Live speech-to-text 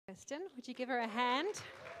Kristen, would you give her a hand?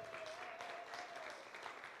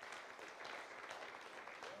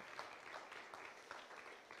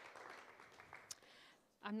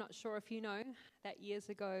 I'm not sure if you know that years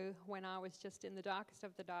ago when I was just in the darkest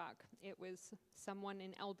of the dark, it was someone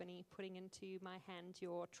in Albany putting into my hand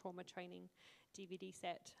your trauma training DVD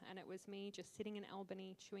set. And it was me just sitting in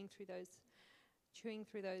Albany chewing through those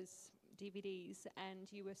DVDs,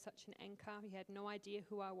 and you were such an anchor. You had no idea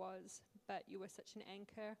who I was, but you were such an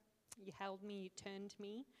anchor. You held me, you turned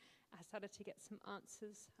me. I started to get some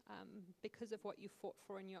answers because of what you fought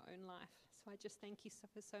for in your own life. So I just thank you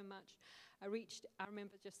so much. I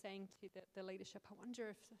remember just saying to the leadership, I wonder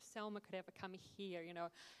if Selma could ever come here,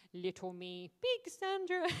 little me, big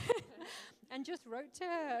Sandra, and just wrote to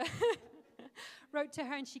her.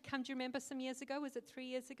 And she came, do you remember some years ago? Was it 3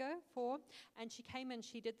 years ago? 4? And she came and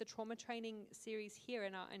she did the trauma training series here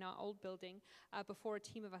in our old building before a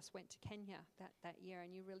team of us went to Kenya that year,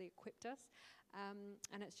 and you really equipped us.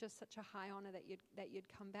 And it's just such a high honor that you'd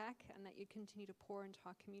come back and that you'd continue to pour into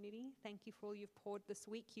our community. Thank you for all you've poured this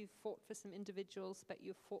week. You've fought for some individuals, but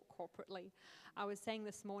you've fought corporately. I was saying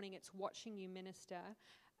this morning, it's watching you minister,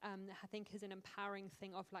 I think is an empowering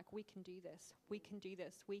thing of like, we can do this. We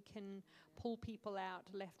can pull people out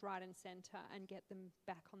left, right, and center and get them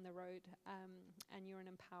back on the road. And you're an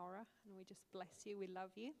empowerer, and we just bless you. We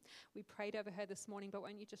love you. We prayed over her this morning, but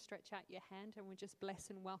won't you just stretch out your hand and we just bless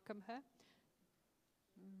and welcome her?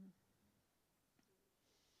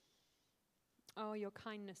 Oh, your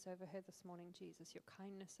kindness over her this morning, Jesus, your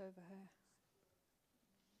kindness over her.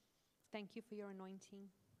 Thank you for your anointing.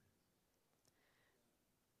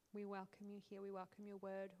 We welcome you here. We welcome your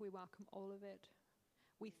word. We welcome all of it.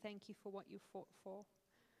 We thank you for what you fought for.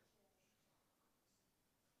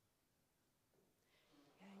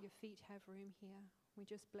 Yeah, your feet have room here. We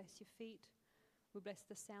just bless your feet. We bless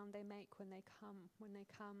the sound they make when they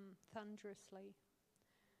come thunderously.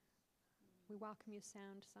 We welcome your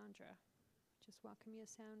sound, Sandra. Just welcome your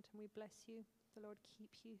sound, and we bless you. The Lord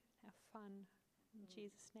keep you. Have fun. In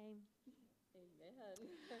Jesus' name.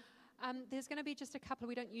 Amen. There's going to be just a couple,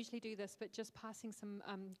 we don't usually do this, but just passing some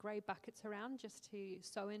grey buckets around just to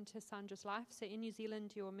sow into Sandra's life. So in New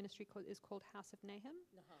Zealand, your ministry is called House of Nahum.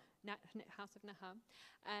 House of Nahum.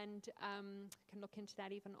 And can look into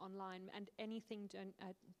that even online. And anything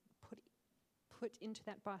put into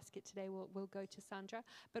that basket today will go to Sandra.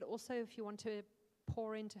 But also if you want to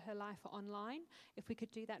pour into her life online, if we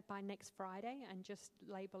could do that by next Friday and just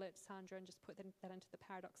label it Sandra and just put that into the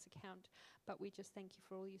Paradox account. But we just thank you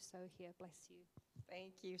for all you sow here. Bless you.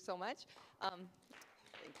 Thank you so much.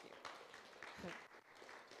 Thank you.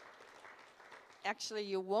 Actually,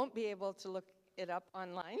 you won't be able to look it up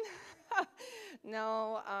online.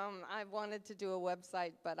 No, I wanted to do a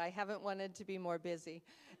website, but I haven't wanted to be more busy.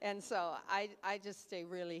 And so I just stay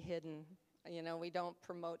really hidden. We don't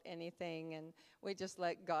promote anything, and we just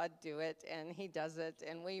let God do it, and He does it,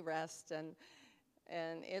 and we rest, and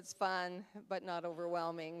it's fun, but not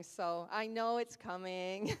overwhelming. So I know it's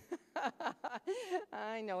coming.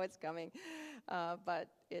 I know it's coming, but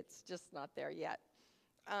it's just not there yet.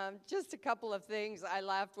 Just a couple of things. I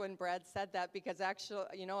laughed when Brad said that because actually,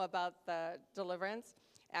 about the deliverance.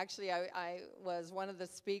 Actually, I was one of the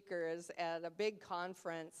speakers at a big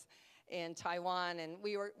conference in Taiwan, and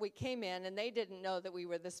we came in, and they didn't know that we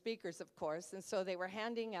were the speakers, of course, and so they were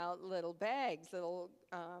handing out little bags,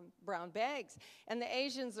 brown bags, and the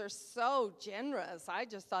Asians are so generous. I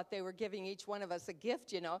just thought they were giving each one of us a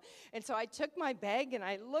gift, and so I took my bag, and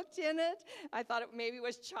I looked in it. I thought it maybe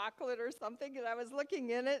was chocolate or something, and I was looking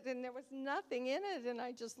in it, and there was nothing in it, and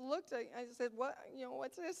I just looked. I said, "What?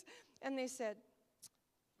 What's this?" And they said,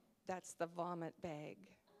 "That's the vomit bag."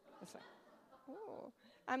 I was like, "Oh,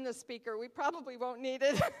 I'm the speaker. We probably won't need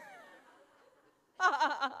it."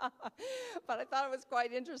 But I thought it was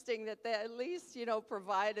quite interesting that they at least,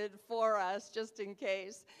 provided for us just in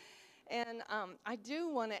case. And I do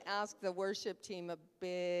want to ask the worship team a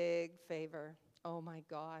big favor. Oh, my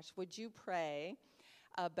gosh. Would you pray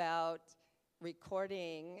about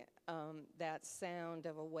recording that sound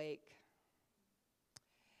of awake?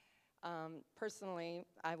 Personally,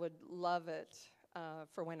 I would love it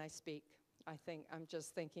for when I speak. I'm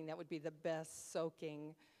just thinking that would be the best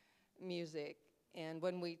soaking music, and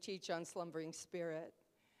when we teach on slumbering spirit.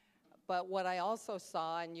 But what I also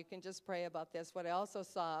saw, and you can just pray about this, what I also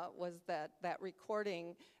saw was that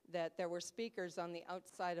recording, that there were speakers on the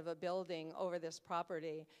outside of a building over this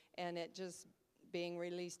property, and it just being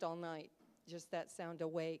released all night, just that sound,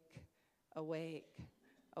 awake, awake,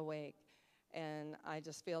 awake. And I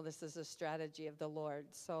just feel this is a strategy of the Lord.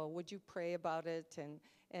 So would you pray about it?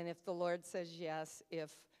 And if the Lord says yes,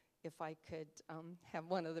 if if I could have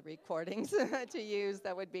one of the recordings to use,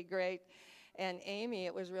 that would be great. And Amy,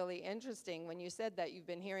 it was really interesting when you said that you've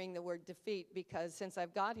been hearing the word defeat, because since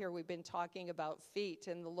I've got here, we've been talking about feet,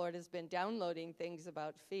 and the Lord has been downloading things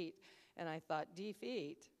about feet. And I thought,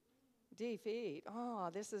 defeat. Oh,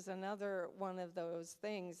 this is another one of those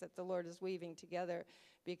things that the Lord is weaving together,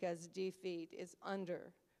 because defeat is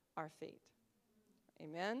under our feet.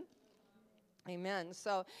 Amen? Amen.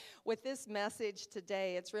 So with this message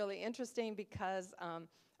today, it's really interesting because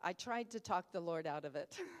I tried to talk the Lord out of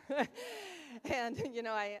it. And,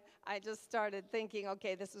 I just started thinking,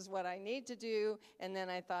 okay, this is what I need to do. And then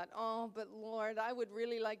I thought, oh, but Lord, I would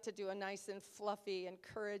really like to do a nice and fluffy,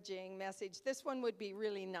 encouraging message. This one would be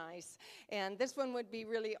really nice. And this one would be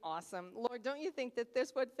really awesome. Lord, don't you think that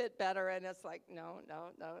this would fit better? And it's like, no.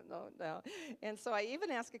 And so I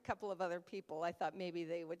even asked a couple of other people. I thought maybe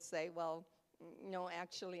they would say, well, no,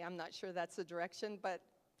 actually, I'm not sure that's the direction, but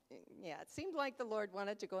yeah, it seemed like the Lord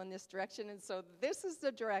wanted to go in this direction, and so this is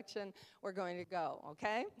the direction we're going to go,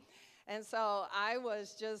 okay? And so I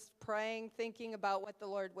was just praying, thinking about what the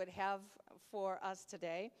Lord would have for us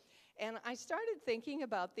today, and I started thinking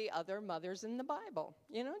about the other mothers in the Bible,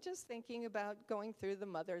 just thinking about going through the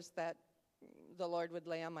mothers that the Lord would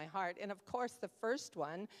lay on my heart. And of course, the first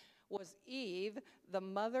one was Eve, the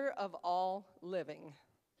mother of all living,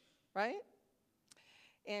 right?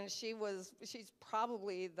 And she's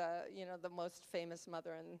probably the most famous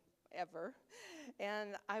mother ever. And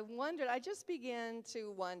I just began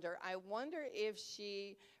to wonder, I wonder if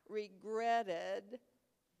she regretted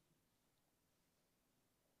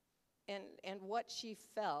and what she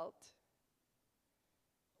felt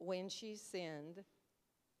when she sinned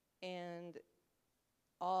and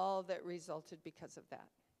all that resulted because of that.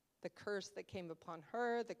 The curse that came upon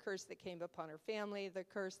her, the curse that came upon her family, the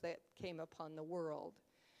curse that came upon the world.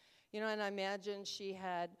 And I imagine she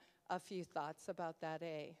had a few thoughts about that,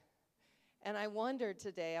 eh? And I wonder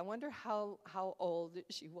how old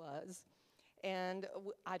she was. And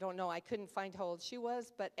I don't know, I couldn't find how old she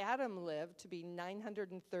was, but Adam lived to be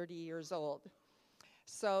 930 years old.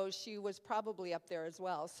 So she was probably up there as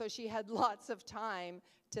well. So she had lots of time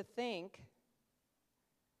to think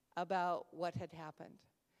about what had happened.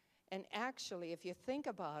 And actually, if you think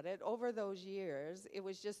about it, over those years, it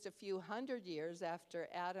was just a few hundred years after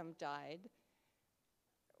Adam died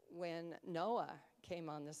when Noah came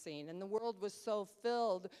on the scene. And the world was so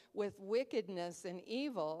filled with wickedness and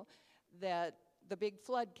evil that the big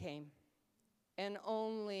flood came. And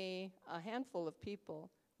only a handful of people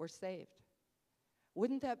were saved.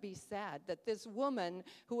 Wouldn't that be sad that this woman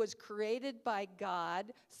who was created by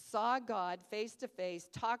God, saw God face to face,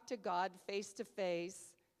 talked to God face to face,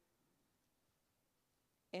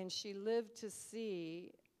 and she lived to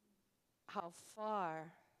see how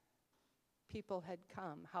far people had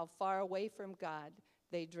come, how far away from God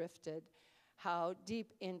they drifted, how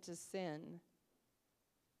deep into sin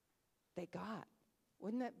they got.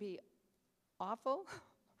 Wouldn't that be awful?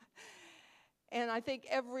 And I think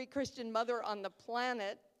every Christian mother on the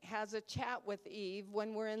planet has a chat with Eve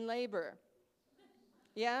when we're in labor.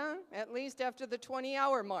 Yeah, at least after the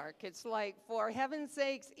 20-hour mark. It's like, for heaven's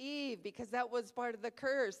sakes, Eve, because that was part of the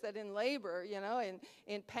curse, that in labor,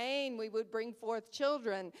 in pain, we would bring forth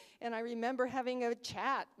children. And I remember having a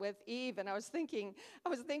chat with Eve, and I was thinking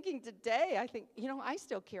today, I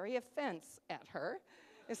still carry a fence at her.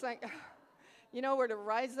 It's like, we're to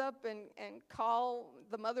rise up and call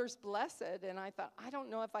the mothers blessed. And I thought, I don't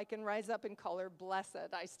know if I can rise up and call her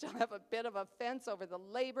blessed. I still have a bit of a fence over the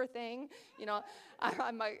labor thing. And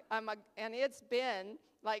it's been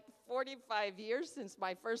like 45 years since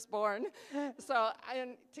my firstborn. So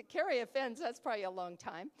to carry a fence, that's probably a long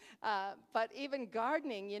time. But even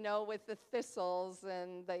gardening, with the thistles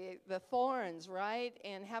and the thorns, right?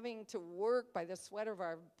 And having to work by the sweat of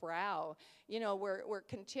our brow, we're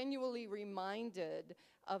continually reminded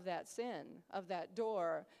of that sin, of that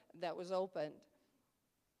door that was opened.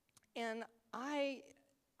 And I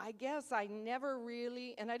guess I never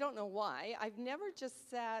really, and I don't know why, I've never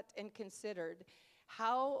just sat and considered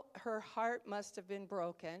how her heart must have been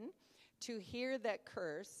broken to hear that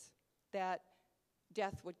curse, that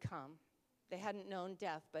death would come. They hadn't known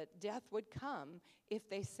death, but death would come if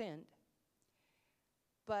they sinned.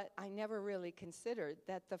 But I never really considered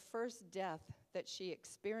that the first death that she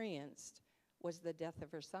experienced was the death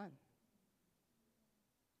of her son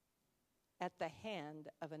at the hand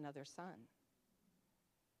of another son.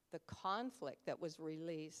 The conflict that was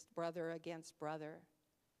released, brother against brother.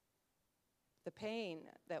 The pain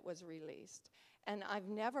that was released. And I've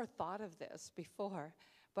never thought of this before,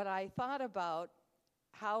 but I thought about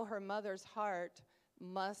how her mother's heart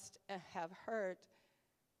must have hurt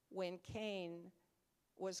when Cain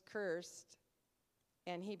was cursed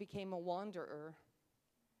and he became a wanderer.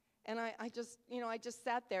 And I just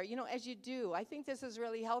sat there, as you do. I think this is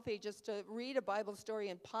really healthy, just to read a Bible story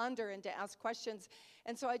and ponder and to ask questions.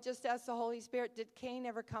 And so I just asked the Holy Spirit, did Cain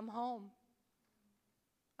ever come home?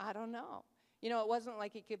 I don't know. It wasn't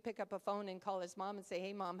like he could pick up a phone and call his mom and say,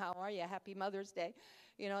 hey, Mom, how are you? Happy Mother's Day.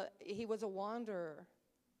 He was a wanderer.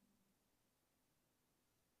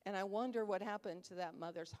 And I wonder what happened to that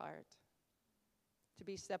mother's heart, to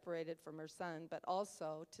be separated from her son, but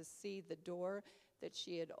also to see the door that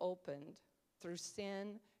she had opened through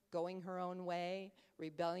sin, going her own way,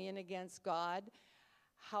 rebellion against God.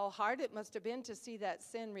 How hard it must have been to see that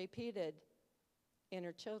sin repeated in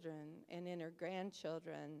her children and in her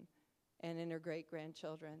grandchildren and in her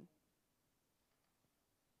great-grandchildren.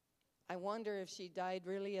 I wonder if she died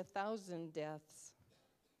really 1,000 deaths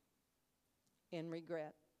in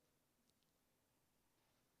regret.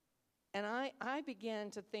 And I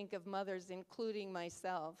began to think of mothers, including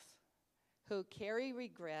myself, who carry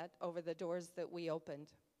regret over the doors that we opened,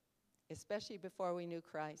 especially before we knew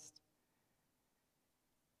Christ.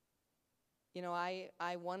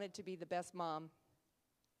 I wanted to be the best mom,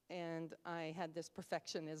 and I had this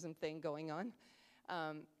perfectionism thing going on.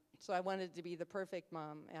 So I wanted to be the perfect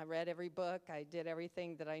mom. I read every book. I did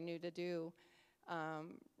everything that I knew to do.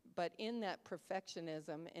 But in that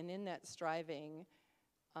perfectionism and in that striving,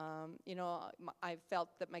 I felt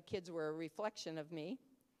that my kids were a reflection of me.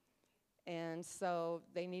 And so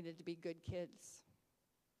they needed to be good kids.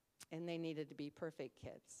 And they needed to be perfect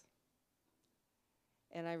kids.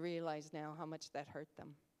 And I realize now how much that hurt them.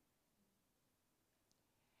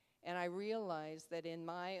 And I realized that in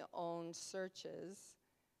my own searches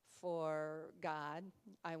for God,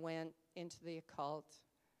 I went into the occult,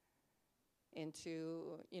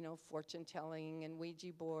 into, fortune telling and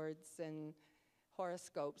Ouija boards and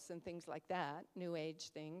horoscopes and things like that, New Age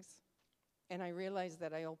things. And I realized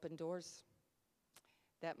that I opened doors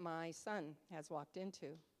that my son has walked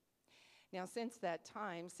into. Now, since that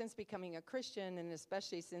time, since becoming a Christian, and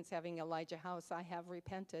especially since having Elijah House, I have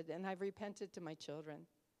repented, and I've repented to my children.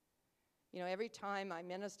 Every time I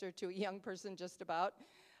minister to a young person just about,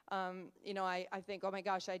 I think, oh my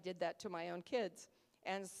gosh, I did that to my own kids.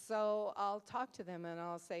 And so I'll talk to them and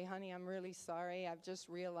I'll say, honey, I'm really sorry. I've just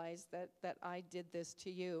realized that I did this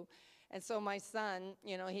to you. And so my son,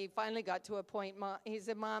 he finally got to a point, he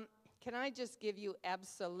said, Mom, can I just give you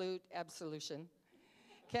absolute absolution?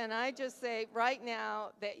 Can I just say right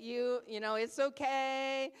now that it's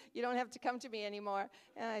okay. You don't have to come to me anymore.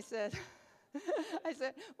 And I said,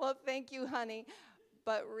 well, thank you, honey.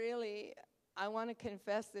 But really, I want to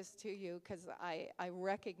confess this to you because I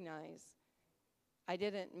recognize I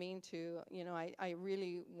didn't mean to. I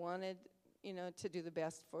really wanted, to do the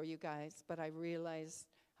best for you guys. But I realized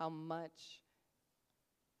how much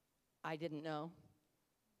I didn't know.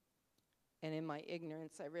 And in my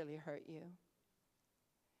ignorance, I really hurt you.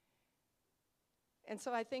 And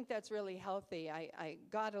so I think that's really healthy. I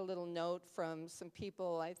got a little note from some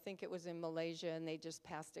people, I think it was in Malaysia, and they just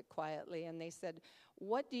passed it quietly. And they said,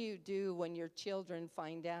 what do you do when your children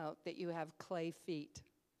find out that you have clay feet?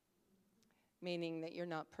 Meaning that you're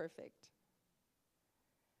not perfect.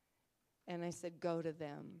 And I said, go to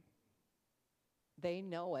them. They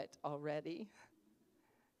know it already.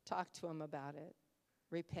 Talk to them about it.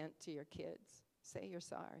 Repent to your kids. Say you're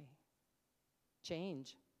sorry.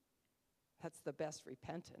 Change. That's the best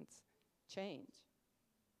repentance. Change.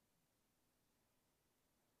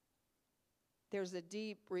 There's a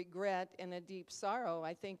deep regret and a deep sorrow,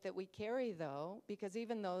 I think, that we carry, though, because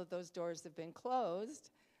even though those doors have been closed,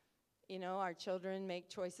 our children make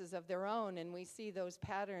choices of their own, and we see those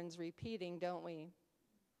patterns repeating, don't we?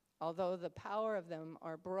 Although the power of them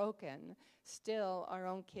are broken, still our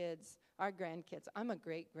own kids, our grandkids. I'm a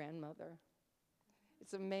great-grandmother.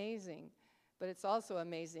 It's amazing. But it's also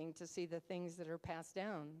amazing to see the things that are passed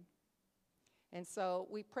down. And so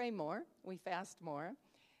we pray more, we fast more,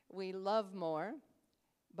 we love more,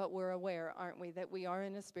 but we're aware, aren't we, that we are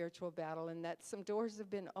in a spiritual battle and that some doors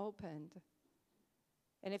have been opened.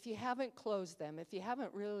 And if you haven't closed them, if you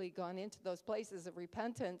haven't really gone into those places of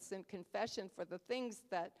repentance and confession for the things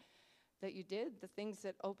that you did, the things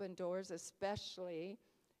that open doors, especially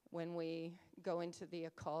when we go into the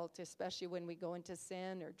occult, especially when we go into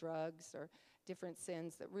sin or drugs or different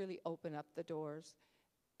sins that really open up the doors.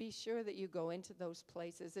 Be sure that you go into those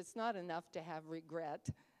places. It's not enough to have regret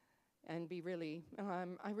and be really,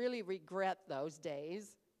 I really regret those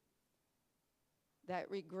days.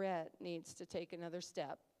 That regret needs to take another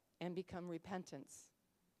step and become repentance.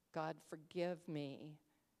 God, forgive me.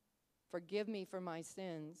 Forgive me for my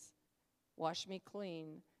sins. Wash me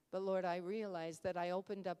clean. But Lord, I realized that I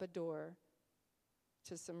opened up a door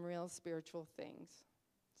to some real spiritual things,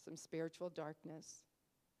 some spiritual darkness.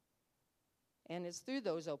 And it's through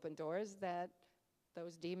those open doors that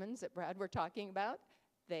those demons that Brad were talking about,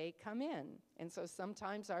 they come in. And so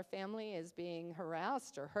sometimes our family is being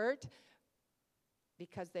harassed or hurt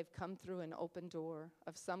because they've come through an open door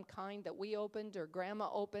of some kind that we opened or grandma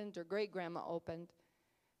opened or great-grandma opened.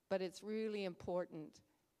 But it's really important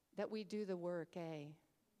that we do the work, eh?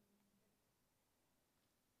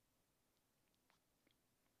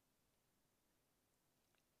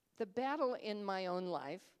 The battle in my own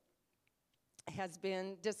life has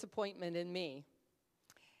been disappointment in me.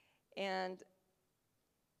 And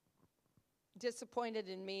disappointed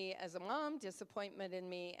in me as a mom, disappointment in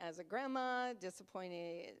me as a grandma,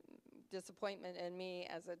 disappointment in me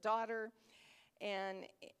as a daughter. And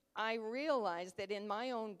I realized that in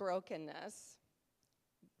my own brokenness,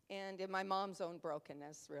 and in my mom's own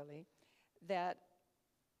brokenness, really, that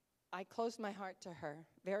I closed my heart to her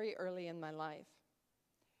very early in my life.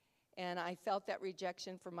 And I felt that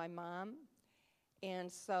rejection from my mom.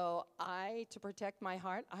 And so to protect my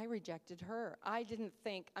heart, I rejected her. I didn't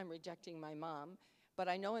think I'm rejecting my mom, but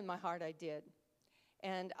I know in my heart I did.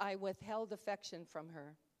 And I withheld affection from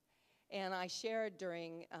her. And I shared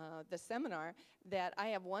during the seminar that I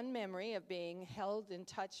have one memory of being held and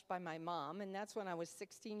touched by my mom, and that's when I was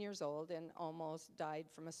 16 years old and almost died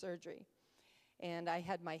from a surgery. And I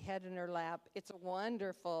had my head in her lap. It's a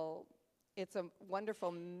wonderful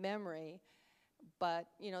memory. But,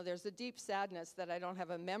 you know, there's a deep sadness that I don't have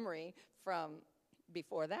a memory from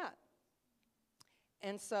before that.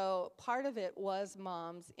 And so part of it was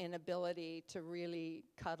Mom's inability to really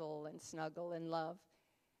cuddle and snuggle and love.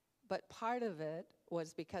 But part of it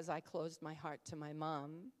was because I closed my heart to my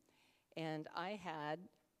mom. And I had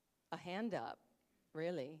a hand up,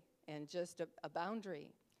 really, and just a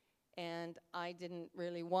boundary. And I didn't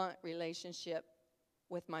really want relationship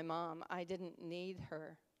with my mom. I didn't need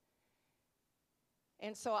her.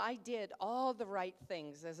 And so I did all the right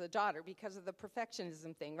things as a daughter because of the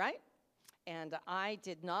perfectionism thing, right? And I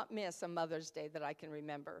did not miss a Mother's Day that I can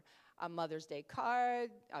remember. A Mother's Day card,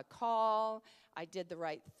 a call, I did the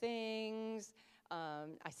right things, I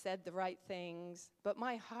said the right things, but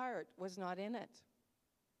my heart was not in it.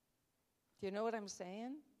 Do you know what I'm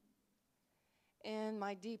saying? And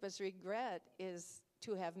my deepest regret is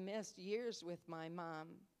to have missed years with my mom.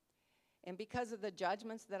 And because of the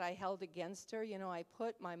judgments that I held against her, you know, I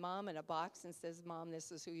put my mom in a box and says, Mom,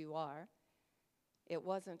 this is who you are. It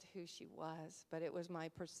wasn't who she was, but it was my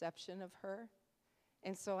perception of her.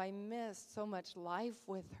 And so I missed so much life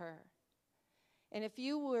with her. And if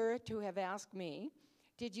you were to have asked me,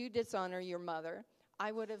 did you dishonor your mother?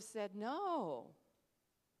 I would have said no.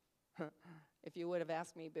 If you would have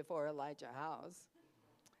asked me before Elijah House.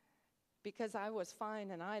 Because I was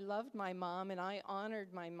fine and I loved my mom and I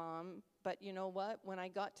honored my mom. But you know what? When I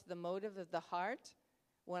got to the motive of the heart,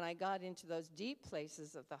 when I got into those deep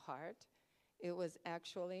places of the heart, it was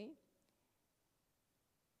actually,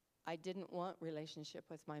 I didn't want relationship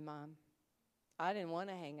with my mom. I didn't want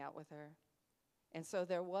to hang out with her. And so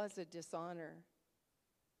there was a dishonor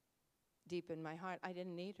deep in my heart. I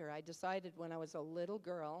didn't need her. I decided when I was a little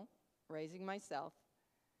girl, raising myself,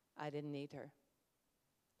 I didn't need her.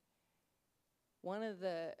 One of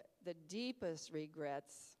the deepest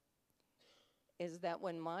regrets is that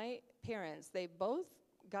when my parents, they both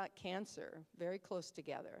got cancer very close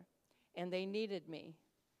together, and they needed me,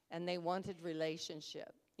 and they wanted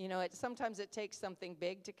relationship. You know, sometimes it takes something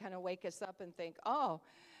big to kind of wake us up and think, oh,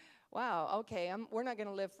 wow, okay, we're not going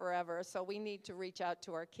to live forever, so we need to reach out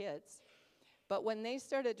to our kids. But when they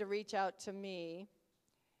started to reach out to me,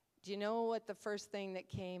 do you know what the first thing that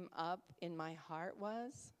came up in my heart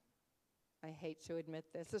was? I hate to admit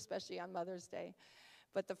this, especially on Mother's Day.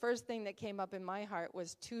 But the first thing that came up in my heart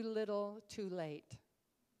was too little, too late.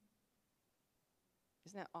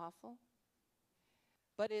 Isn't that awful?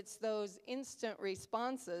 But it's those instant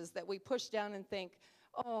responses that we push down and think,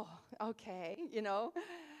 oh, okay, you know.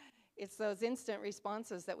 It's those instant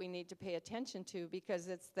responses that we need to pay attention to because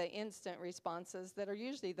it's the instant responses that are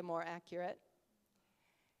usually the more accurate.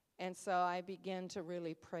 And so I began to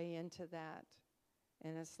really pray into that.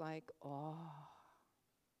 And it's like, oh,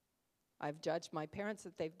 I've judged my parents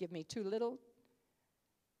that they've given me too little,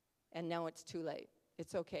 and now it's too late.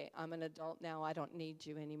 It's okay. I'm an adult now. I don't need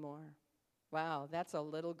you anymore. Wow, that's a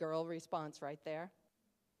little girl response right there.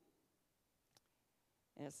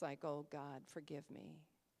 And it's like, oh, God, forgive me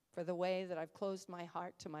for the way that I've closed my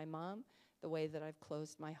heart to my mom, the way that I've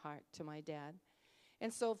closed my heart to my dad.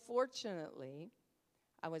 And so fortunately,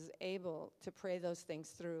 I was able to pray those things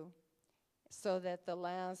through. so that the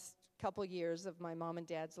last couple years of my mom and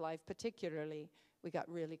dad's life particularly, we got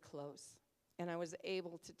really close. And I was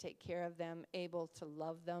able to take care of them, able to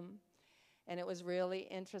love them. And it was really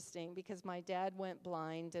interesting because my dad went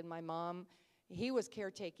blind and my mom, he was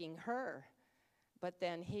caretaking her. But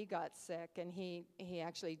then he got sick and he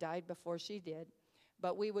actually died before she did.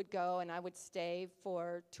 But we would go and I would stay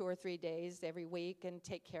for 2 or 3 days every week and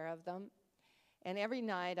take care of them. And every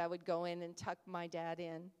night I would go in and tuck my dad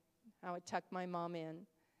in. I would tuck my mom in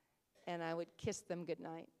and I would kiss them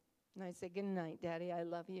goodnight. And I'd say, "Good night, Daddy, I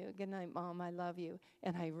love you. Good night, Mom, I love you."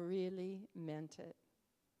 And I really meant it.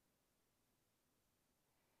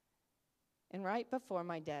 And right before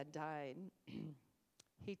my dad died,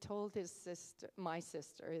 he told his sister, my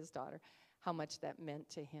sister, his daughter, how much that meant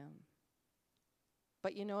to him.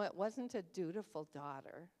 But you know, it wasn't a dutiful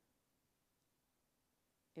daughter.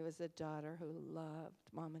 It was a daughter who loved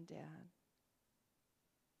Mom and Dad.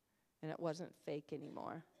 And it wasn't fake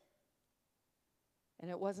anymore. And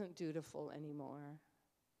it wasn't dutiful anymore.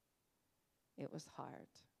 It was heart.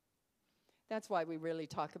 That's why we really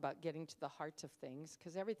talk about getting to the heart of things,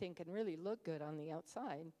 because everything can really look good on the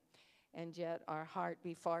outside, and yet our heart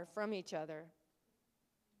be far from each other.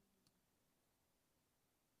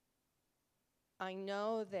 I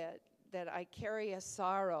know that I carry a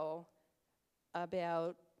sorrow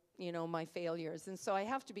about, my failures. And so I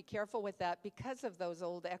have to be careful with that because of those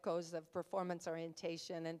old echoes of performance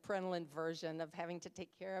orientation and parental inversion of having to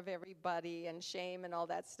take care of everybody and shame and all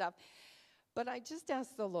that stuff. But I just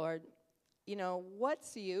ask the Lord,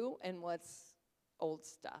 what's you and what's old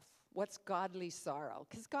stuff? What's godly sorrow?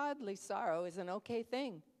 Because godly sorrow is an okay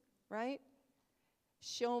thing, right?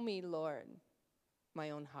 Show me, Lord,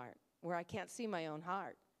 my own heart, where I can't see my own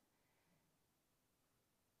heart.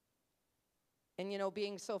 And,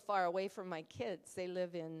 being so far away from my kids, they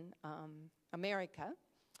live in America.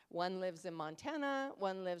 One lives in Montana,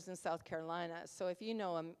 one lives in South Carolina. So if you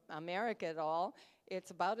know America at all, it's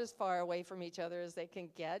about as far away from each other as they can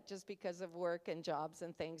get just because of work and jobs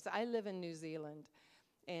and things. I live in New Zealand,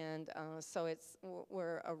 and so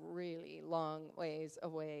we're a really long ways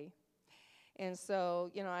away. And so,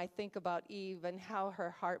 I think about Eve and how her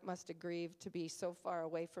heart must have grieved to be so far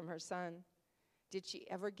away from her son. Did she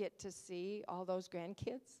ever get to see all those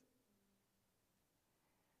grandkids?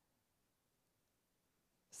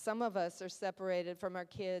 Some of us are separated from our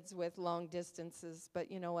kids with long distances,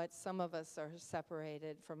 but you know what? Some of us are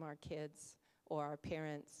separated from our kids or our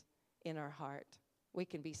parents in our heart. We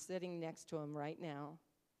can be sitting next to them right now,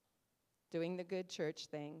 doing the good church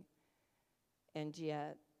thing, and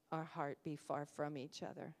yet our heart be far from each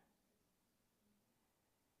other.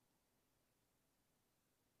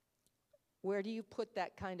 Where do you put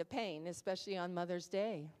that kind of pain, especially on Mother's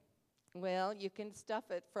Day? Well, you can stuff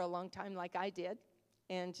it for a long time like I did,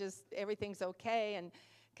 and just everything's okay, and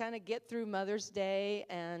kind of get through Mother's Day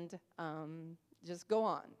and just go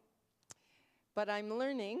on. But I'm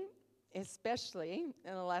learning, especially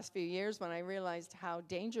in the last few years when I realized how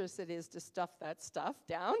dangerous it is to stuff that stuff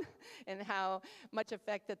down and how much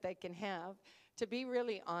effect that they can have. To be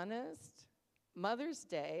really honest, Mother's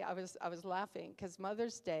Day, I was laughing because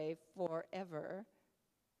Mother's Day forever,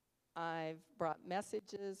 I've brought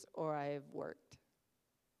messages or I've worked.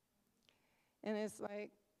 And it's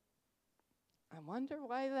like, I wonder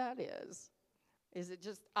why that is. Is it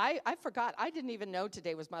just, I forgot. I didn't even know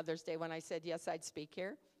today was Mother's Day when I said, yes, I'd speak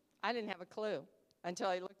here. I didn't have a clue until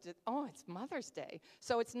I looked at, it's Mother's Day.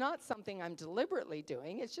 So it's not something I'm deliberately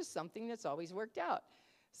doing. It's just something that's always worked out.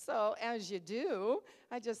 So as you do,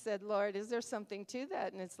 I just said, Lord, is there something to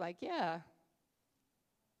that? And it's like, yeah.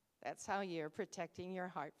 That's how you're protecting your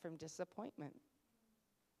heart from disappointment.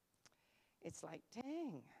 It's like,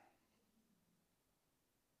 dang.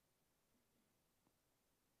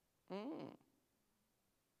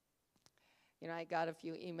 I got a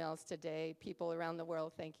few emails today, people around the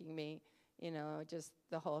world thanking me, just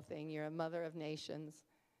the whole thing. You're a mother of nations.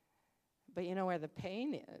 But you know where the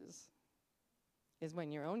pain is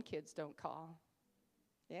when your own kids don't call.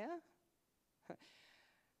 Yeah?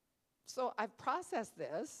 So I've processed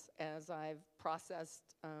this as I've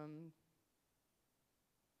processed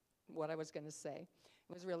what I was going to say.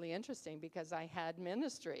 It was really interesting because I had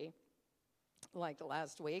ministry like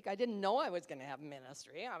last week. I didn't know I was going to have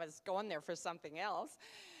ministry. I was going there for something else.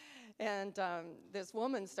 And this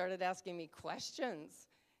woman started asking me questions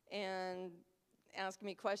and asking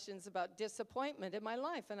me questions about disappointment in my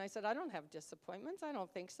life. And I said, I don't have disappointments. I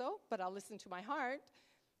don't think so. But I'll listen to my heart.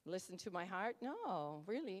 Listen to my heart? No,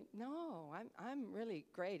 really, no. I'm really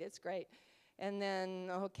great. It's great. And then,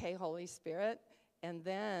 okay, Holy Spirit. And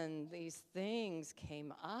then these things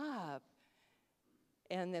came up.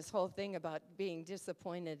 And this whole thing about being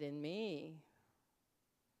disappointed in me.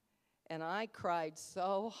 And I cried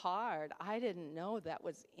so hard. I didn't know that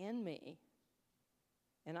was in me.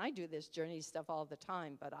 And I do this journey stuff all the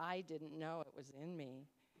time, but I didn't know it was in me.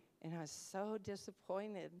 And I was so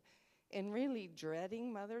disappointed and really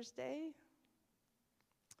dreading Mother's Day.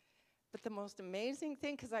 But the most amazing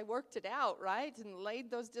thing, because I worked it out, right? And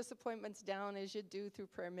laid those disappointments down as you do through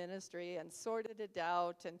prayer ministry and sorted it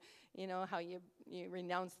out. And you know how you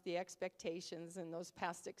renounce the expectations and those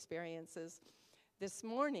past experiences. This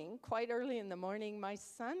morning, quite early in the morning, my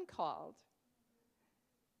son called.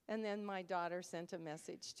 And then my daughter sent a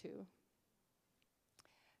message too.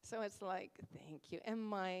 So it's like, thank you.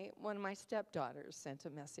 And one of my stepdaughters sent a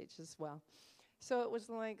message as well. So it was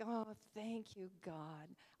like, oh, thank you, God.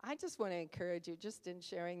 I just want to encourage you, just in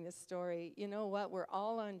sharing this story, you know what? We're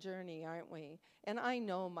all on journey, aren't we? And I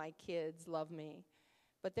know my kids love me.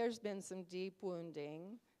 But there's been some deep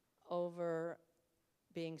wounding over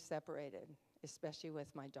being separated, especially with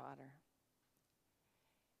my daughter.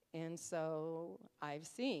 And so I've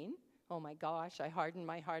seen, oh my gosh, I hardened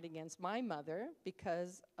my heart against my mother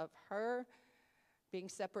because of her being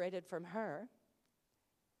separated from her,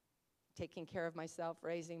 taking care of myself,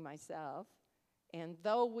 raising myself. And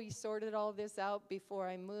though we sorted all this out before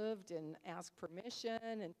I moved and asked permission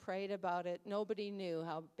and prayed about it, nobody knew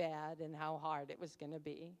how bad and how hard it was going to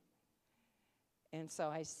be. And so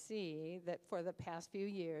I see that for the past few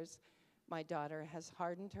years, my daughter has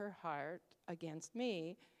hardened her heart against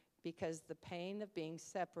me because the pain of being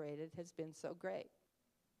separated has been so great.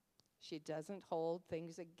 She doesn't hold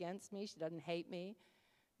things against me. She doesn't hate me.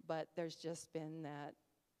 But there's just been that,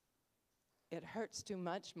 it hurts too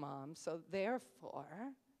much, Mom, so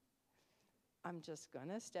therefore, I'm just going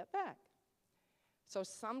to step back. So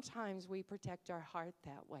sometimes we protect our heart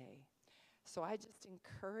that way. So I just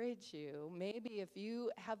encourage you, maybe if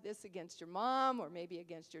you have this against your mom or maybe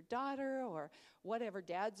against your daughter or whatever,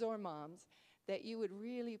 dads or moms, that you would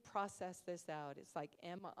really process this out. It's like,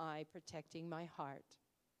 am I protecting my heart?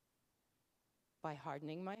 By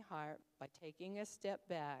hardening my heart, by taking a step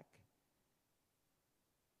back,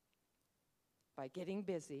 by getting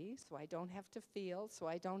busy so I don't have to feel, so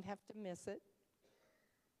I don't have to miss it?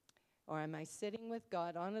 Or am I sitting with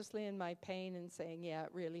God honestly in my pain and saying, yeah, it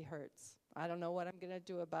really hurts. I don't know what I'm going to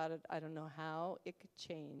do about it. I don't know how it could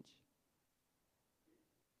change.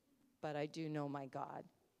 But I do know my God,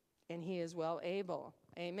 and he is well able.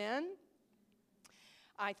 Amen?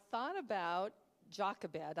 I thought about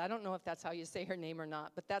Jochebed. I don't know if that's how you say her name or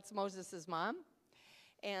not, but that's Moses' mom.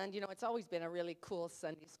 And, you know, it's always been a really cool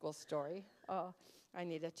Sunday school story. Oh, I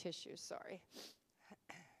need a tissue, sorry.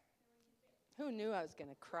 Who knew I was going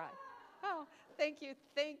to cry? Oh, thank you,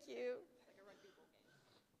 thank you.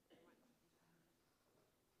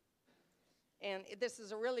 And this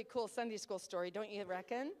is a really cool Sunday school story, don't you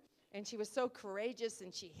reckon? And she was so courageous,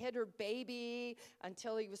 and she hid her baby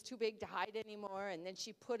until he was too big to hide anymore. And then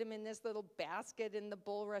she put him in this little basket in the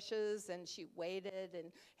bulrushes, and she waited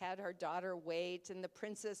and had her daughter wait. And the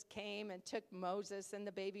princess came and took Moses, and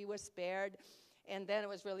the baby was spared. And then it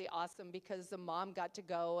was really awesome because the mom got to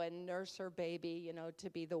go and nurse her baby, you know, to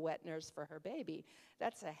be the wet nurse for her baby.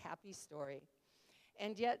 That's a happy story.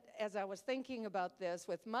 And yet, as I was thinking about this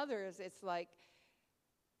with mothers, it's like,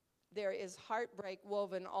 there is heartbreak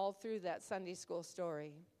woven all through that Sunday school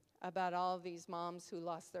story about all of these moms who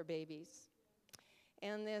lost their babies.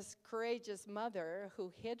 And this courageous mother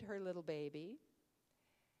who hid her little baby,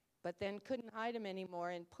 but then couldn't hide him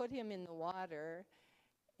anymore and put him in the water,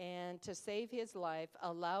 and to save his life,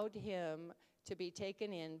 allowed him to be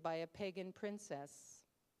taken in by a pagan princess.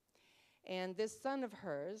 And this son of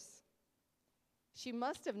hers, she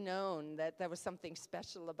must have known that there was something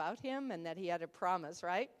special about him and that he had a promise,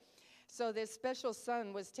 right? So this special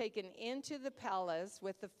son was taken into the palace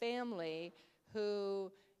with the family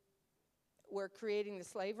who were creating the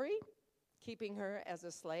slavery, keeping her as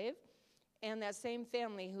a slave, and that same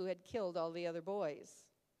family who had killed all the other boys.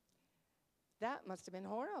 That must have been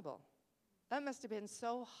horrible. That must have been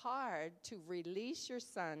so hard to release your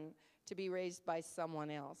son to be raised by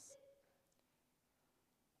someone else.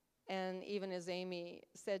 And even as Amy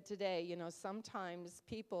said today, you know, sometimes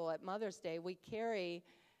people at Mother's Day, we carry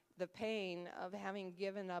the pain of having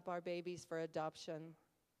given up our babies for adoption,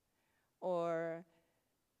 or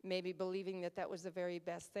maybe believing that that was the very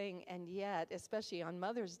best thing. And yet, especially on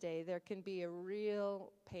Mother's Day, there can be a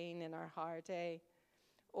real pain in our heart,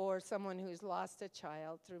 or someone who's lost a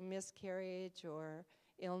child through miscarriage or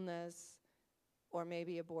illness or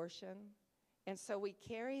maybe abortion. And so we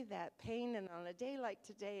carry that pain, and on a day like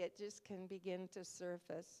today, it just can begin to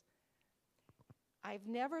surface. I've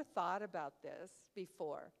never thought about this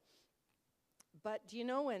before. But do you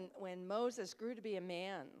know when Moses grew to be a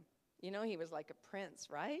man, you know, he was like a prince,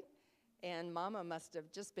 right? And Mama must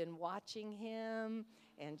have just been watching him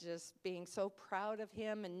and just being so proud of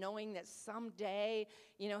him and knowing that someday,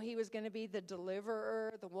 you know, he was going to be the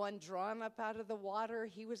deliverer, the one drawn up out of the water.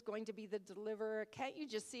 He was going to be the deliverer. Can't you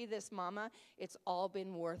just see this, Mama? It's all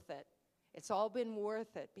been worth it. It's all been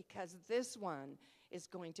worth it because this one is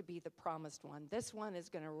going to be the promised one. This one is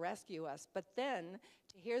going to rescue us. But then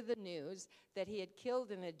to hear the news that he had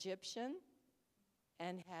killed an Egyptian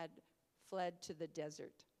and had fled to the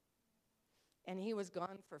desert. And he was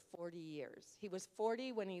gone for 40 years. He was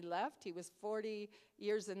 40 when he left. He was 40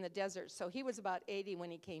 years in the desert. So he was about 80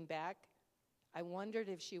 when he came back. I wondered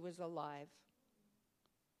if she was alive.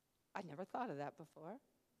 I never thought of that before.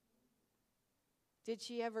 Did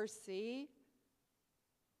she ever see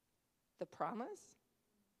the promise?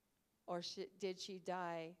 Or did she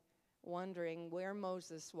die wondering where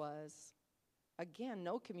Moses was? Again,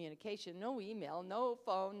 no communication, no email, no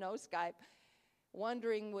phone, no Skype.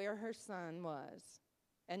 Wondering where her son was.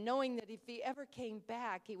 And knowing that if he ever came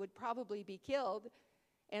back, he would probably be killed.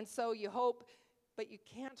 And so you hope, but you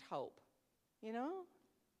can't hope. You know?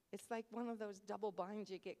 It's like one of those double binds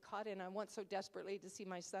you get caught in. I want so desperately to see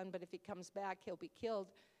my son, but if he comes back, he'll be killed.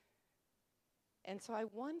 And so I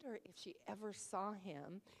wonder if she ever saw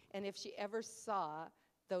him and if she ever saw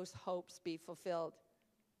those hopes be fulfilled.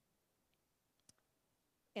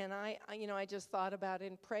 And I just thought about it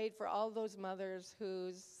and prayed for all those mothers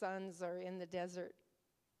whose sons are in the desert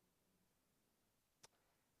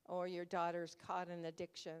or your daughters caught in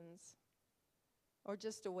addictions or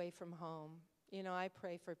just away from home. You know, I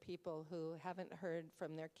pray for people who haven't heard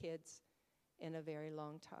from their kids in a very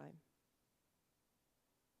long time.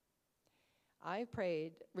 I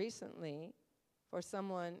prayed recently for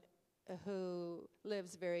someone who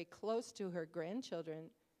lives very close to her grandchildren,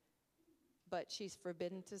 but she's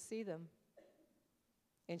forbidden to see them,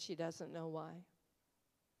 and she doesn't know why.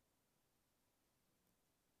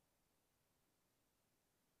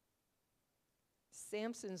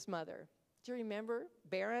 Samson's mother, do you remember?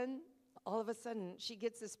 Barren, all of a sudden, she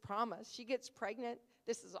gets this promise. She gets pregnant.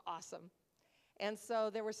 This is awesome. And so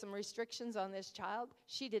there were some restrictions on this child.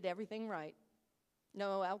 She did everything right.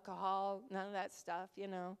 No alcohol, none of that stuff, you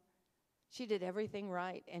know. She did everything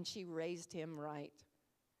right, and she raised him right.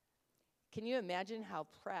 Can you imagine how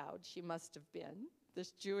proud she must have been?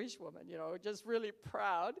 This Jewish woman, you know, just really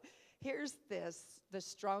proud. Here's this, the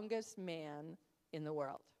strongest man in the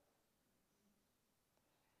world.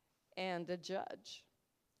 And a judge.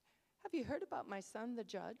 Have you heard about my son, the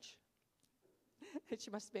judge? She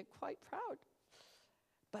must have been quite proud.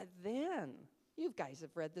 But then, you guys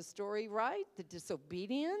have read the story, right? The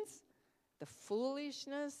disobedience, the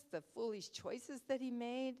foolishness, the foolish choices that he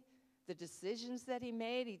made. The decisions that he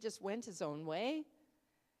made, he just went his own way.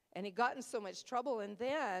 And he got in so much trouble. And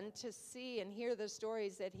then to see and hear the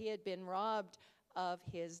stories that he had been robbed of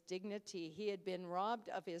his dignity. He had been robbed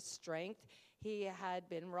of his strength. He had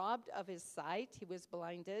been robbed of his sight. He was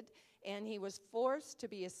blinded. And he was forced to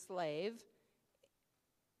be a slave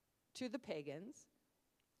to the pagans,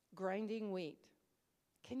 grinding wheat.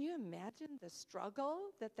 Can you imagine the struggle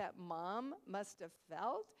that mom must have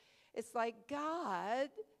felt? It's like, God,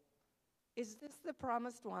 is this the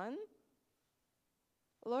promised one?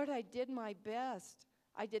 Lord, I did my best.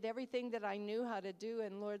 I did everything that I knew how to do,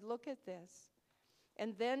 and Lord, look at this.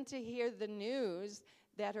 And then to hear the news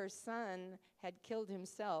that her son had killed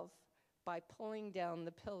himself by pulling down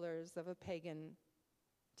the pillars of a pagan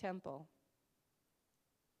temple.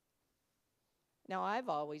 Now, I've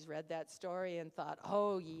always read that story and thought,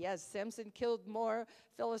 oh, yes, Samson killed more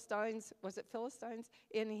Philistines, was it Philistines,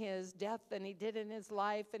 in his death than he did in his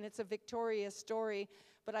life, and it's a victorious story.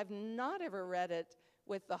 But I've not ever read it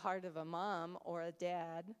with the heart of a mom or a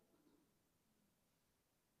dad.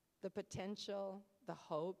 The potential, the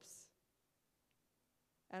hopes.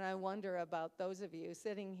 And I wonder about those of you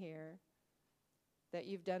sitting here that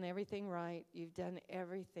you've done everything right, you've done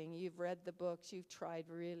everything, you've read the books, you've tried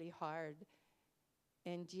really hard,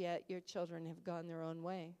 and yet your children have gone their own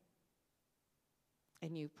way.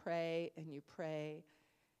 And you pray and you pray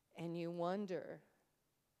and you wonder.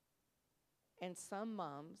 And some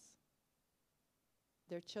moms,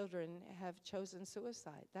 their children have chosen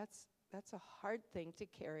suicide. That's a hard thing to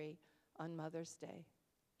carry on Mother's Day.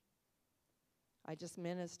 I just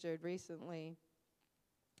ministered recently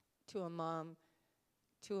to a mom.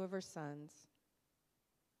 2 of her sons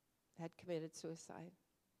had committed suicide.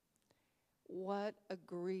 What a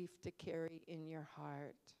grief to carry in your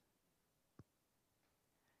heart.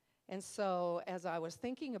 And so as I was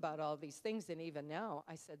thinking about all these things, and even now,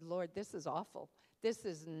 I said, Lord, this is awful. This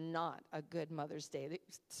is not a good Mother's Day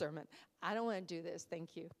sermon. I don't want to do this.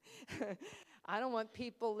 Thank you. I don't want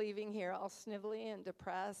people leaving here all snivelly and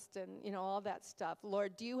depressed and, all that stuff.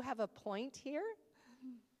 Lord, do you have a point here?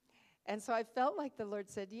 And so I felt like the Lord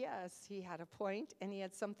said, yes, he had a point, and he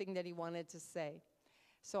had something that he wanted to say.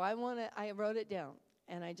 So I wrote it down,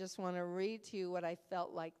 and I just want to read to you what I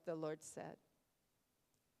felt like the Lord said.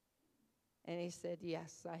 And he said,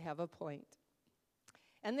 yes, I have a point.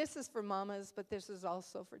 And this is for mamas, but this is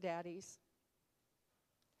also for daddies.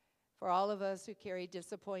 For all of us who carry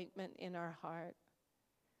disappointment in our heart,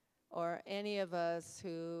 or any of us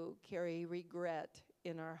who carry regret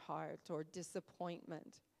in our heart or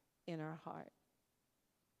disappointment in our heart.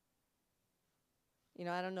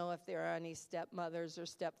 I don't know if there are any stepmothers or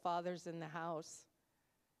stepfathers in the house,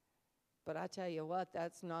 but I tell you what,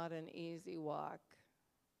 that's not an easy walk.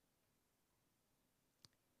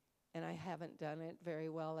 And I haven't done it very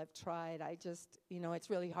well. I've tried. It's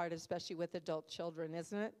really hard, especially with adult children,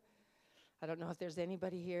 isn't it? I don't know if there's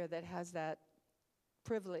anybody here that has that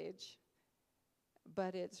privilege,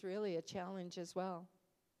 but it's really a challenge as well.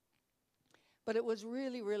 But it was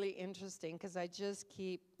really, really interesting because I just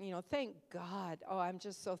keep, thank God. Oh, I'm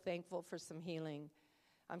just so thankful for some healing.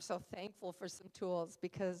 I'm so thankful for some tools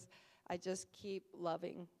because I just keep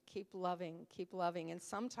loving. And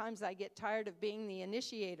sometimes I get tired of being the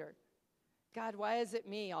initiator. God, why is it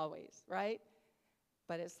me always, right?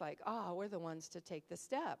 But it's like, we're the ones to take the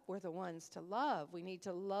step. We're the ones to love. We need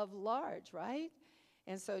to love large, right?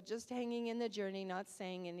 And so just hanging in the journey, not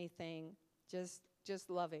saying anything, just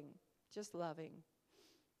loving. Just loving.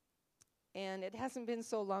 And it hasn't been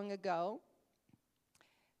so long ago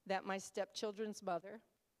that my stepchildren's mother,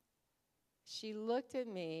 she looked at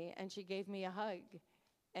me and she gave me a hug.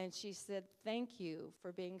 And she said, thank you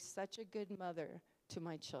for being such a good mother to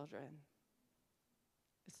my children.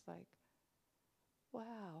 It's like,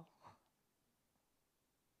 wow.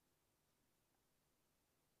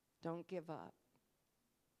 Don't give up.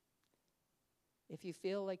 If you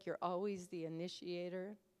feel like you're always the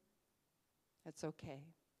initiator, that's okay.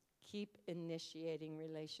 Keep initiating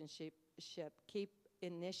relationship. Keep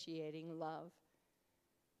initiating love.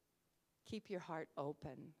 Keep your heart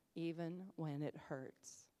open, even when it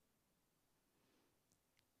hurts.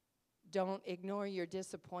 Don't ignore your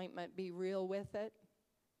disappointment. Be real with it,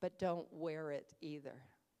 but don't wear it either.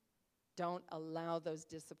 Don't allow those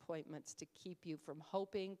disappointments to keep you from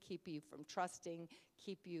hoping, keep you from trusting,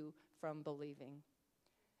 keep you from believing.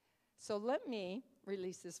 So let me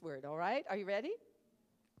release this word, all right? Are you ready?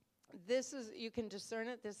 You can discern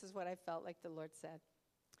it. This is what I felt like the Lord said.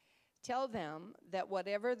 Tell them that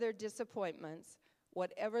whatever their disappointments,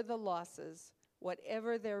 whatever the losses,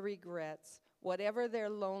 whatever their regrets, whatever their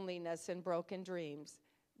loneliness and broken dreams,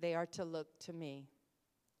 they are to look to me,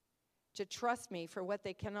 to trust me for what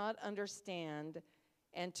they cannot understand,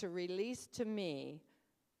 and to release to me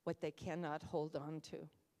what they cannot hold on to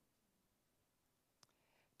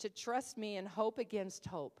trust me in hope against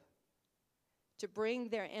hope, to bring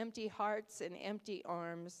their empty hearts and empty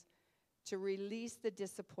arms, to release the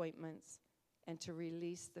disappointments and to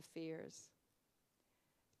release the fears,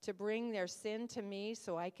 to bring their sin to me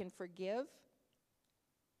so I can forgive,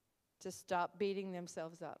 to stop beating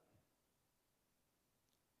themselves up,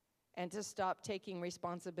 and to stop taking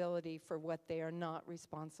responsibility for what they are not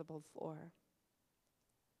responsible for.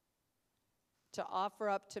 To offer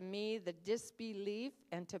up to me the disbelief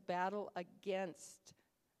and to battle against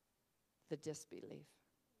the disbelief.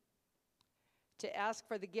 To ask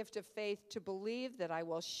for the gift of faith to believe that I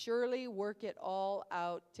will surely work it all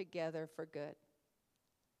out together for good.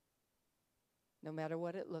 No matter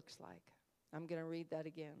what it looks like. I'm going to read that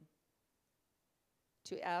again.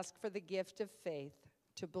 To ask for the gift of faith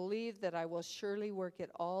to believe that I will surely work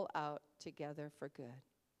it all out together for good.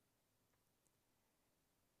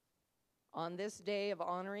 On this day of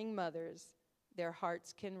honoring mothers, their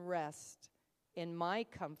hearts can rest in my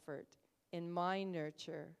comfort, in my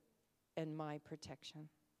nurture, and my protection.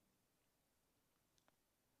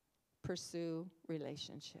 Pursue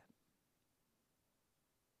relationship.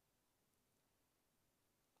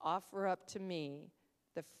 Offer up to me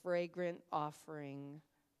the fragrant offering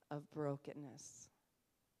of brokenness.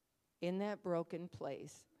 In that broken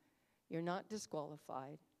place, you're not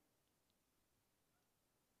disqualified.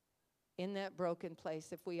 In that broken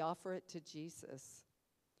place, if we offer it to Jesus,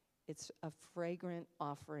 it's a fragrant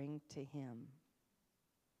offering to him.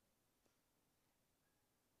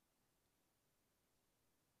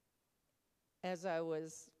 As I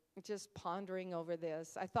was just pondering over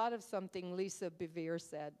this, I thought of something Lisa Bevere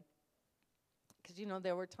said. Because,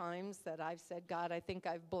 there were times that I've said, God, I think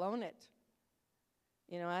I've blown it.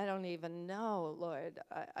 I don't even know, Lord.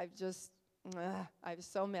 I've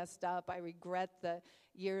so messed up. I regret the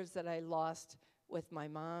years that I lost with my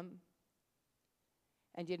mom.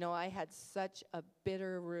 And, I had such a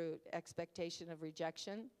bitter root expectation of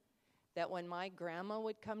rejection that when my grandma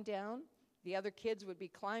would come down, the other kids would be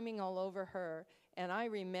climbing all over her. And I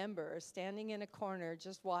remember standing in a corner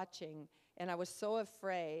just watching, and I was so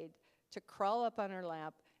afraid to crawl up on her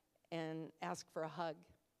lap and ask for a hug.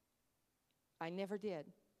 I never did.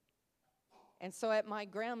 And so at my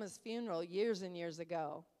grandma's funeral years and years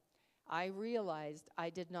ago, I realized I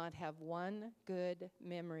did not have one good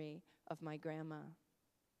memory of my grandma.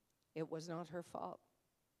 It was not her fault.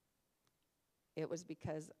 It was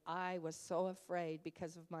because I was so afraid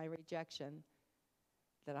because of my rejection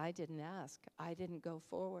that I didn't ask. I didn't go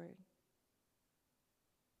forward.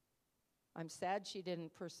 I'm sad she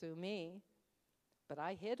didn't pursue me, but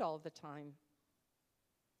I hid all the time.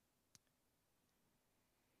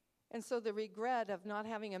 And so the regret of not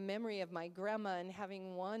having a memory of my grandma and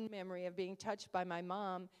having one memory of being touched by my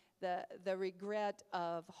mom, the regret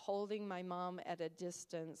of holding my mom at a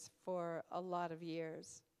distance for a lot of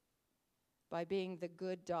years by being the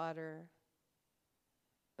good daughter,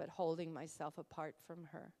 but holding myself apart from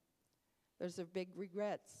her. Those are big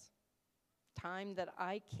regrets, time that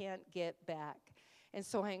I can't get back. And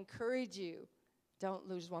so I encourage you, don't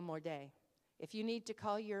lose one more day. If you need to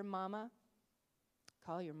call your mama,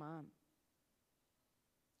 call your mom.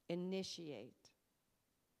 Initiate.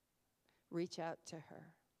 Reach out to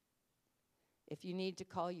her. If you need to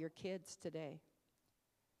call your kids today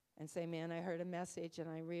and say, man, I heard a message and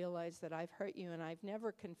I realized that I've hurt you, and I've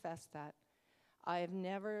never confessed that. I have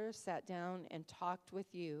never sat down and talked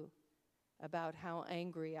with you about how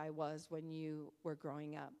angry I was when you were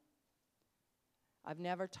growing up. I've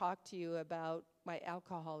never talked to you about my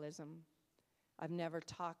alcoholism. I've never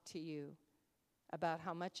talked to you about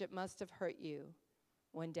how much it must have hurt you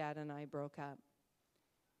when Dad and I broke up.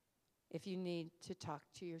 If you need to talk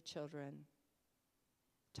to your children,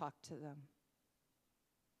 talk to them.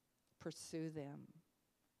 Pursue them.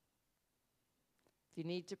 If you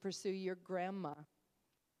need to pursue your grandma,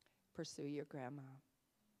 pursue your grandma.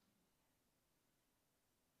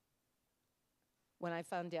 When I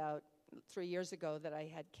found out 3 years ago that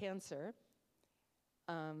I had cancer,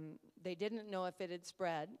 they didn't know if it had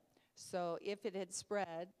spread. So if it had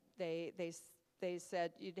spread, they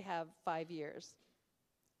said you'd have 5 years.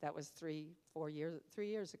 That was 3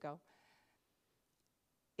 years ago.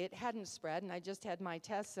 It hadn't spread, and I just had my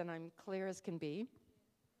tests, and I'm clear as can be.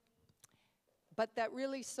 But that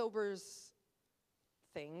really sobers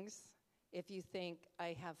things if you think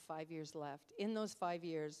I have 5 years left. In those 5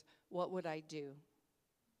 years, what would I do?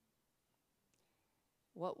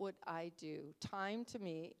 What would I do? Time to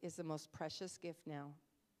me is the most precious gift now.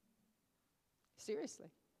 Seriously.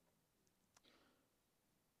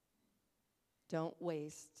 Don't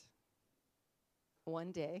waste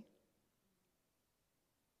one day.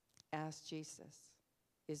 Ask Jesus,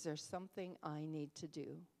 is there something I need to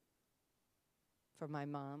do for my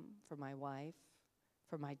mom, for my wife,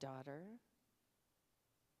 for my daughter?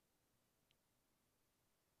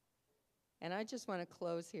 And I just want to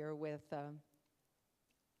close here with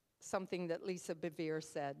something that Lisa Bevere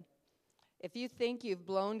said. If you think you've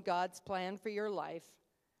blown God's plan for your life,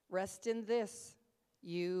 rest in this,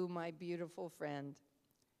 you, my beautiful friend,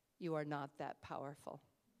 you are not that powerful.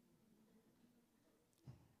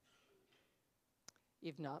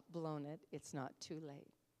 You've not blown it. It's not too late.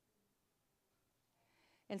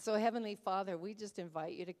 And so, Heavenly Father, we just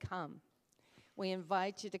invite you to come. We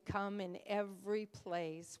invite you to come in every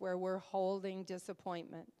place where we're holding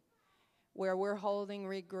disappointment, where we're holding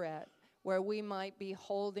regret, where we might be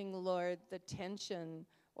holding, Lord, the tension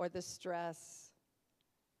or the stress,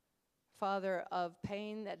 Father, of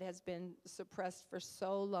pain that has been suppressed for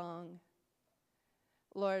so long.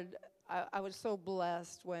 Lord, I was so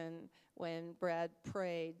blessed when Brad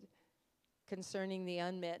prayed concerning the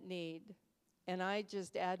unmet need. And I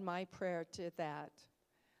just add my prayer to that.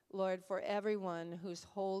 Lord, for everyone who's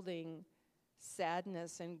holding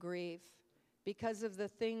sadness and grief because of the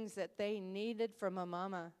things that they needed from a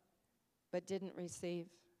mama but didn't receive.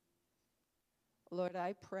 Lord,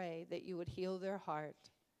 I pray that you would heal their heart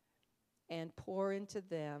and pour into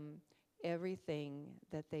them everything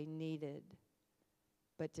that they needed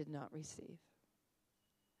but did not receive.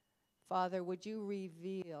 Father, would you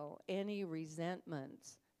reveal any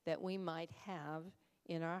resentments that we might have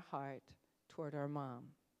in our heart toward our mom?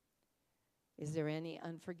 Is there any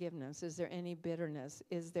unforgiveness? Is there any bitterness?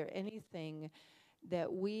 Is there anything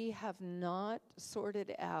that we have not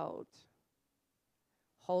sorted out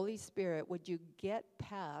Holy Spirit, would you get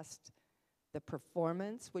past the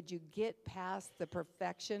performance? Would you get past the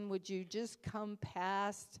perfection? Would you just come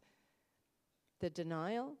past the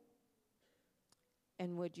denial?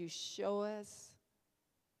 And would you show us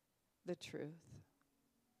the truth?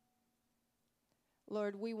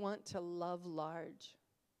 Lord, we want to love large.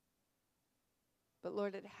 But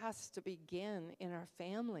Lord, it has to begin in our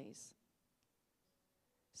families.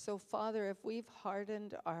 So Father, if we've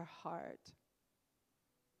hardened our heart,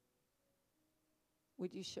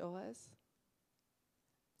 would you show us?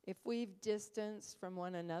 If we've distanced from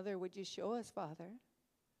one another, would you show us, Father?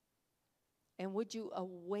 And would you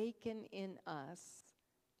awaken in us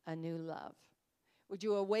a new love? Would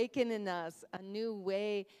you awaken in us a new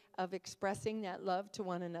way of expressing that love to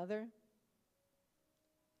one another?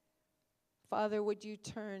 Father, would you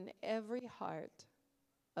turn every heart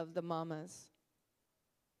of the mamas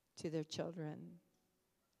to their children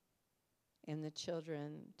and the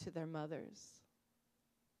children to their mothers?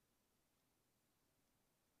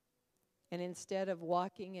 And instead of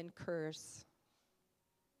walking in curse,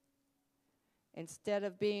 instead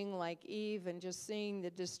of being like Eve and just seeing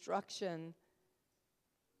the destruction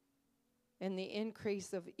and the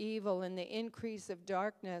increase of evil and the increase of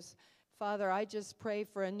darkness, Father, I just pray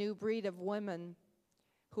for a new breed of women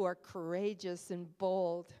who are courageous and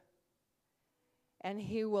bold and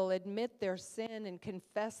who will admit their sin and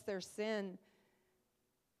confess their sin,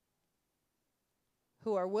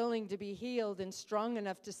 who are willing to be healed and strong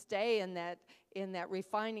enough to stay in that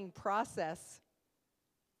refining process.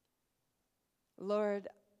 Lord,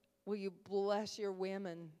 will you bless your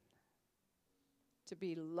women to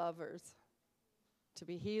be lovers, to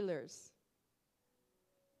be healers,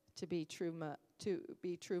 to be true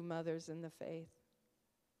mothers in the faith.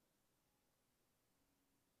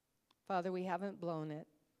 Father, we haven't blown it.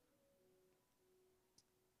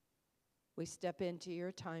 We step into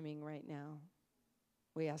your timing right now.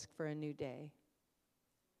 We ask for a new day.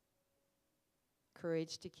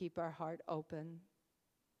 Courage to keep our heart open.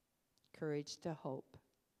 Courage to hope.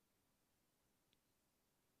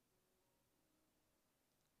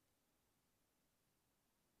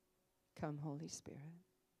 Come, Holy Spirit.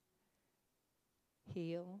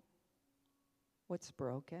 Heal what's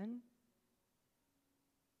broken.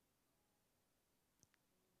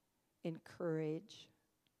 Encourage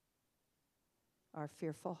our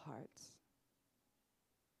fearful hearts.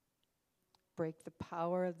 Break the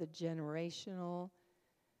power of the generational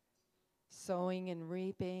sowing and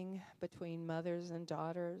reaping between mothers and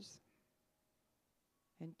daughters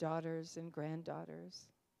and granddaughters.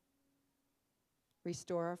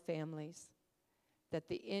 Restore our families, that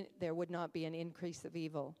there would not be an increase of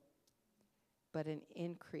evil, but an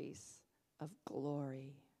increase of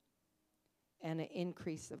glory and an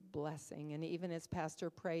increase of blessing. And even as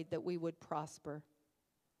Pastor prayed, that we would prosper,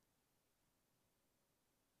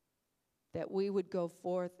 that we would go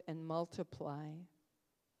forth and multiply,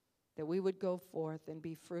 that we would go forth and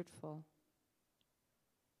be fruitful.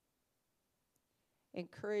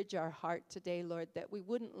 Encourage our heart today, Lord, that we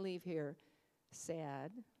wouldn't leave here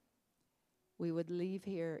sad. We would leave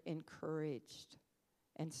here encouraged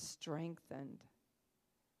and strengthened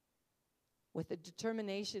with a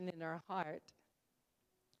determination in our heart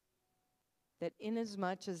that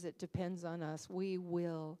inasmuch as it depends on us, we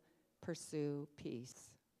will pursue peace.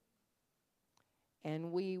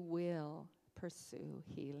 And we will pursue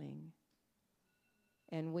healing.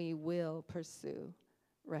 And we will pursue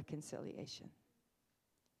reconciliation.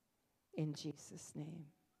 In Jesus' name.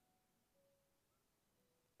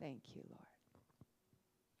 Thank you, Lord.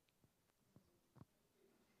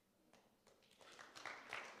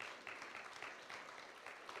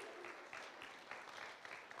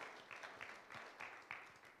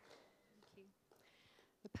 Thank you.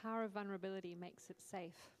 The power of vulnerability makes it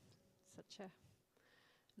safe. Such an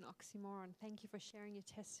oxymoron. Thank you for sharing your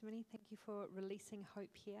testimony. Thank you for releasing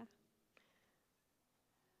hope here.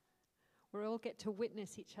 We all get to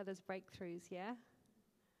witness each other's breakthroughs, yeah?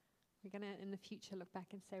 We're going to, in the future, look back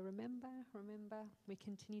and say, remember, we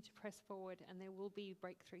continue to press forward and there will be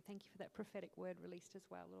breakthrough. Thank you for that prophetic word released as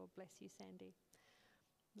well. Lord bless you, Sandy.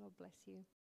 Lord bless you.